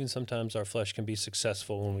I think even sometimes our flesh can be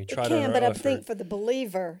successful when we try to. It can, but I think for the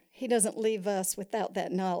believer, he doesn't leave us without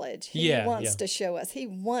that knowledge. He wants to show us. He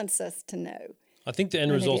wants us to know. I think the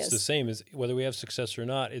end result's the same. Is whether we have success or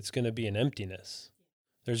not, it's going to be an emptiness.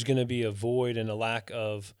 There's going to be a void and a lack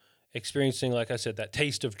of experiencing, like I said, that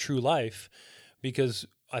taste of true life, because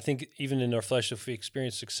I think even in our flesh, if we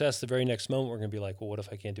experience success, the very next moment we're going to be like, well, what if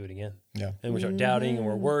I can't do it again? Yeah. And we start doubting and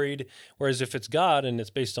we're worried. Whereas if it's God and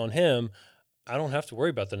it's based on him, I don't have to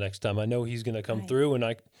worry about the next time. I know he's going to come through,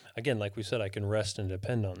 and again, like we said, I can rest and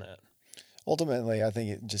depend on that. Ultimately, I think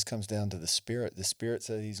it just comes down to the Spirit. The Spirit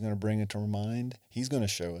said he's going to bring it to our mind. He's going to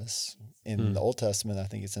show us. In the Old Testament, I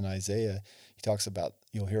think it's in Isaiah, he talks about,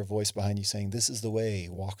 you'll hear a voice behind you saying, this is the way,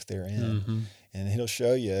 walk therein. And he'll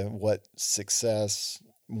show you what success,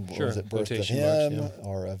 was it birth of him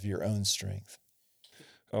or of your own strength?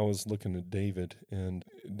 I was looking at David, and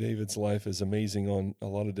David's life is amazing on a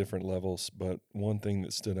lot of different levels, but one thing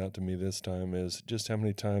that stood out to me this time is just how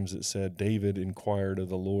many times it said David inquired of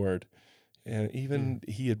the Lord. And even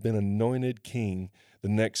he had been anointed king, the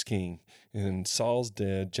next king, and Saul's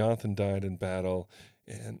dead, Jonathan died in battle,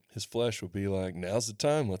 and his flesh would be like, now's the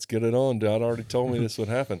time, let's get it on. God already told me this would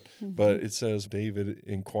happen. But it says David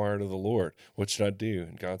inquired of the Lord, what should I do?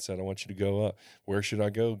 And God said, I want you to go up. Where should I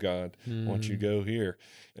go, God? I want you to go here.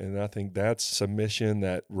 And I think that submission,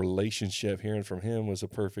 that relationship, hearing from him was a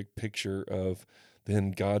perfect picture of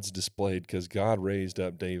then God's displayed, because God raised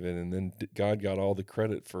up David, and then God got all the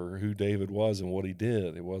credit for who David was and what he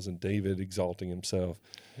did. It wasn't David exalting himself.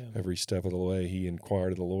 Every step of the way, he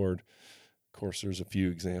inquired of the Lord. Of course, there's a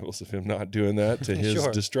few examples of him not doing that to his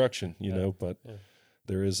destruction, but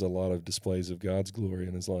there is a lot of displays of God's glory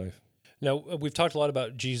in his life. Now, we've talked a lot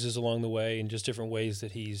about Jesus along the way and just different ways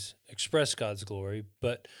that he's expressed God's glory,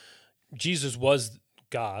 but Jesus was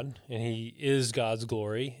God and he is God's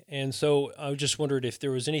glory. And so I just wondered if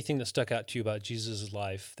there was anything that stuck out to you about Jesus'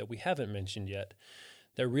 life that we haven't mentioned yet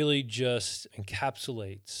that really just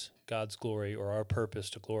encapsulates God's glory or our purpose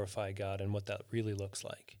to glorify God and what that really looks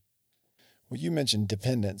like. Well, you mentioned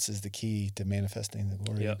dependence is the key to manifesting the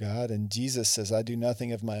glory of God. And Jesus says, I do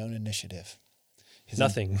nothing of my own initiative.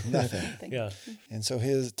 Nothing. Nothing. Yeah. And so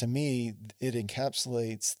to me, it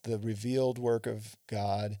encapsulates the revealed work of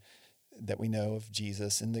God that we know of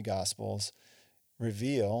Jesus in the Gospels,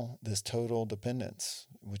 reveal this total dependence,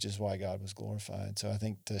 which is why God was glorified. So I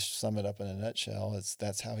think to sum it up in a nutshell,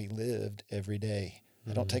 that's how he lived every day.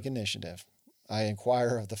 I don't take initiative. I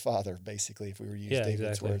inquire of the Father, basically, if we were to use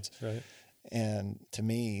David's words. Right. And to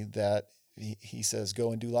me, that he says,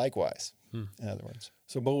 go and do likewise, in other words.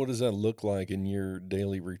 So, but what does that look like in your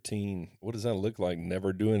daily routine? What does that look like,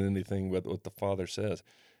 never doing anything but what the Father says?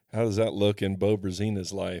 How does that look in Bo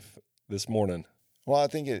Brazina's life this morning? Well, I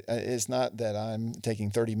think it's not that I'm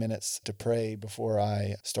taking 30 minutes to pray before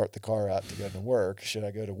I start the car out to go to work. Should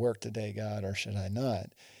I go to work today, God, or should I not?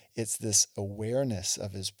 It's this awareness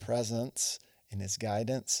of his presence and his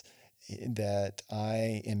guidance, that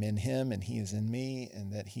I am in him and he is in me,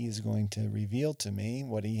 and that he is going to reveal to me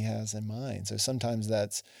what he has in mind. So sometimes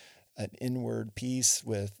that's an inward peace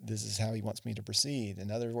with, this is how he wants me to proceed. In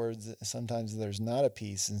other words, sometimes there's not a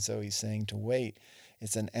peace, and so he's saying to wait.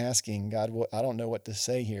 It's an asking, God, I don't know what to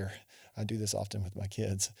say here. I do this often with my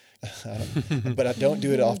kids, but I don't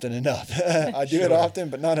do it often enough. I do it often,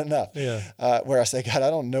 but not enough. Yeah. Where I say, God, I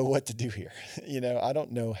don't know what to do here. I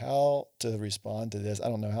don't know how to respond to this. I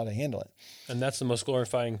don't know how to handle it. And that's the most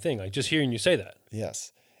glorifying thing, like just hearing you say that.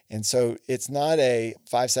 Yes. And so it's not a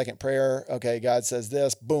 5-second prayer. Okay, God says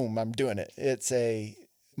this, boom, I'm doing it. It's a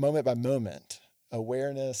moment by moment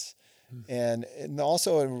awareness, and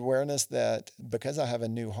also an awareness that because I have a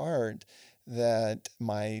new heart, that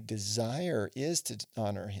my desire is to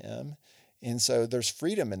honor him. And so there's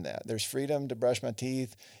freedom in that. There's freedom to brush my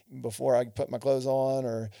teeth before I put my clothes on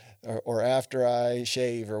or after I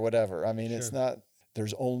shave or whatever. I mean, Sure. It's not,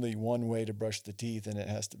 there's only one way to brush the teeth and it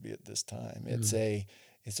has to be at this time. It's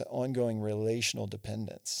an ongoing relational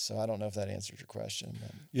dependence. So I don't know if that answers your question.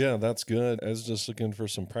 Yeah, that's good. I was just looking for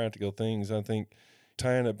some practical things. I think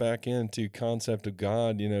tying it back into concept of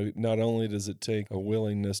God, not only does it take a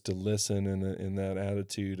willingness to listen and that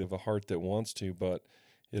attitude of a heart that wants to, but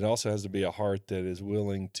it also has to be a heart that is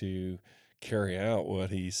willing to carry out what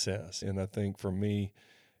he says. And I think for me,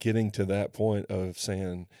 getting to that point of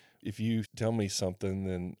saying, if you tell me something,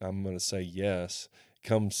 then I'm going to say yes,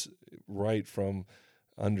 comes right from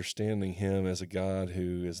understanding him as a God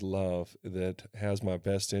who is love, that has my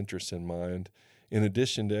best interest in mind. In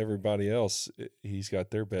addition to everybody else, he's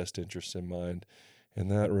got their best interests in mind.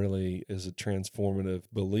 And that really is a transformative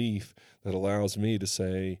belief that allows me to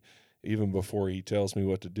say, even before he tells me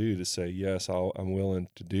what to do, to say, yes, I'm willing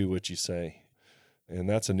to do what you say. And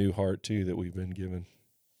that's a new heart, too, that we've been given.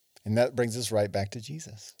 And that brings us right back to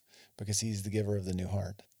Jesus, because he's the giver of the new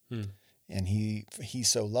heart. And he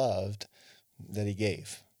so loved that he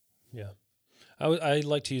gave. Yeah. I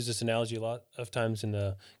like to use this analogy a lot of times in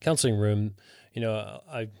the counseling room.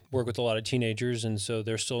 I work with a lot of teenagers, and so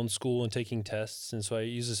they're still in school and taking tests. And so I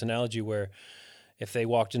use this analogy where if they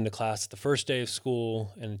walked into class the first day of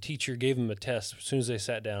school and a teacher gave them a test as soon as they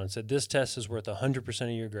sat down and said, this test is worth 100% of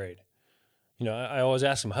your grade. I always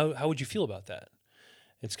ask them, how would you feel about that?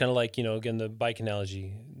 It's kind of like, again, the bike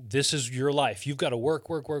analogy. This is your life. You've got to work.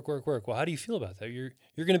 Well, how do you feel about that? You're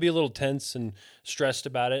going to be a little tense and stressed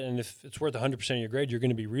about it. And if it's worth 100% of your grade, you're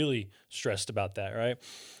going to be really stressed about that, right?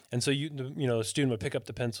 And so a student would pick up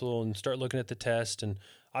the pencil and start looking at the test. And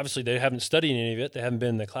obviously they haven't studied any of it. They haven't been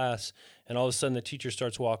in the class. And all of a sudden the teacher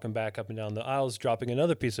starts walking back up and down the aisles, dropping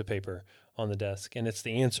another piece of paper on the desk. And it's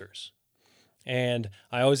the answers. And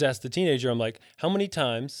I always ask the teenager, I'm like, how many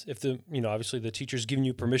times, if obviously the teacher's giving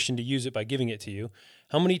you permission to use it by giving it to you,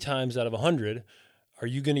 how many times out of 100 are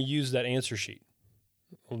you going to use that answer sheet?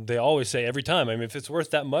 Well, they always say every time. I mean, if it's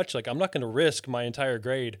worth that much, I'm not going to risk my entire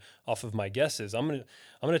grade off of my guesses. I'm going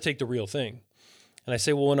to take the real thing. And I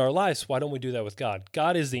say, well, in our lives, why don't we do that with God?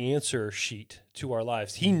 God is the answer sheet to our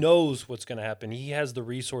lives. He knows what's going to happen. He has the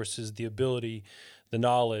resources, the ability, the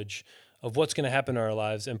knowledge of what's going to happen in our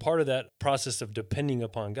lives. And part of that process of depending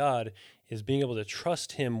upon God is being able to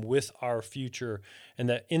trust him with our future, and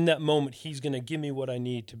that in that moment, he's going to give me what I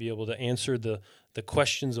need to be able to answer the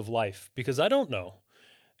questions of life, because I don't know.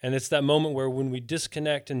 And it's that moment where when we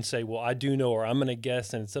disconnect and say, well, I do know, or I'm going to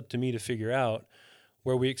guess, and it's up to me to figure out,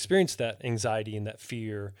 where we experience that anxiety and that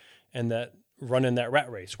fear and that running that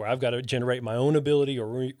rat race where I've got to generate my own ability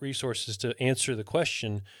or resources to answer the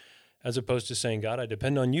question, as opposed to saying, God, I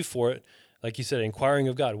depend on you for it. Like you said, inquiring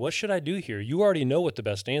of God, what should I do here? You already know what the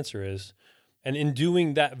best answer is. And in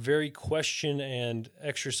doing that very question and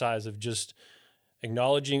exercise of just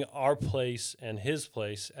acknowledging our place and his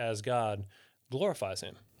place as God glorifies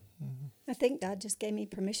him. I think God just gave me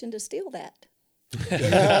permission to steal that.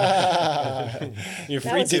 You're That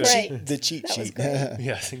free was to. great. The cheat That was sheet. great.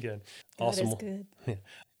 Yes, good. God Awesome. is good.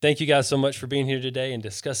 Thank you guys so much for being here today and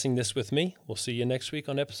discussing this with me. We'll see you next week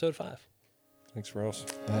on episode 5. Thanks, Ross.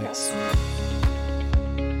 Thanks.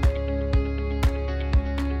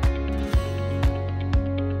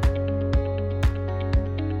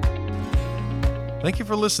 Thank you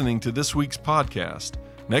for listening to this week's podcast.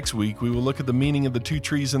 Next week, we will look at the meaning of the 2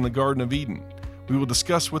 trees in the Garden of Eden. We will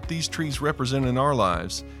discuss what these trees represent in our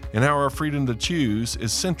lives and how our freedom to choose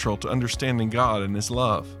is central to understanding God and His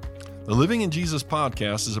love. The Living in Jesus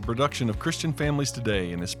podcast is a production of Christian Families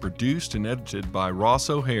Today and is produced and edited by Ross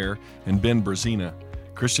O'Hare and Ben Brazina.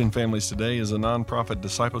 Christian Families Today is a nonprofit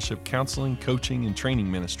discipleship counseling, coaching, and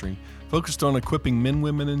training ministry focused on equipping men,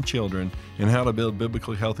 women, and children in how to build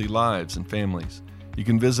biblically healthy lives and families. You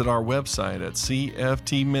can visit our website at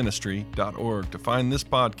cftministry.org to find this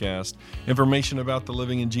podcast, information about the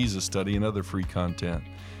Living in Jesus study, and other free content.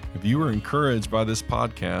 If you were encouraged by this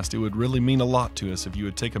podcast, it would really mean a lot to us if you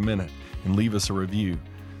would take a minute and leave us a review.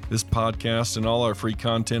 This podcast and all our free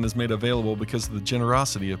content is made available because of the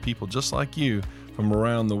generosity of people just like you from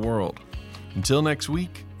around the world. Until next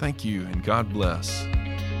week, thank you and God bless.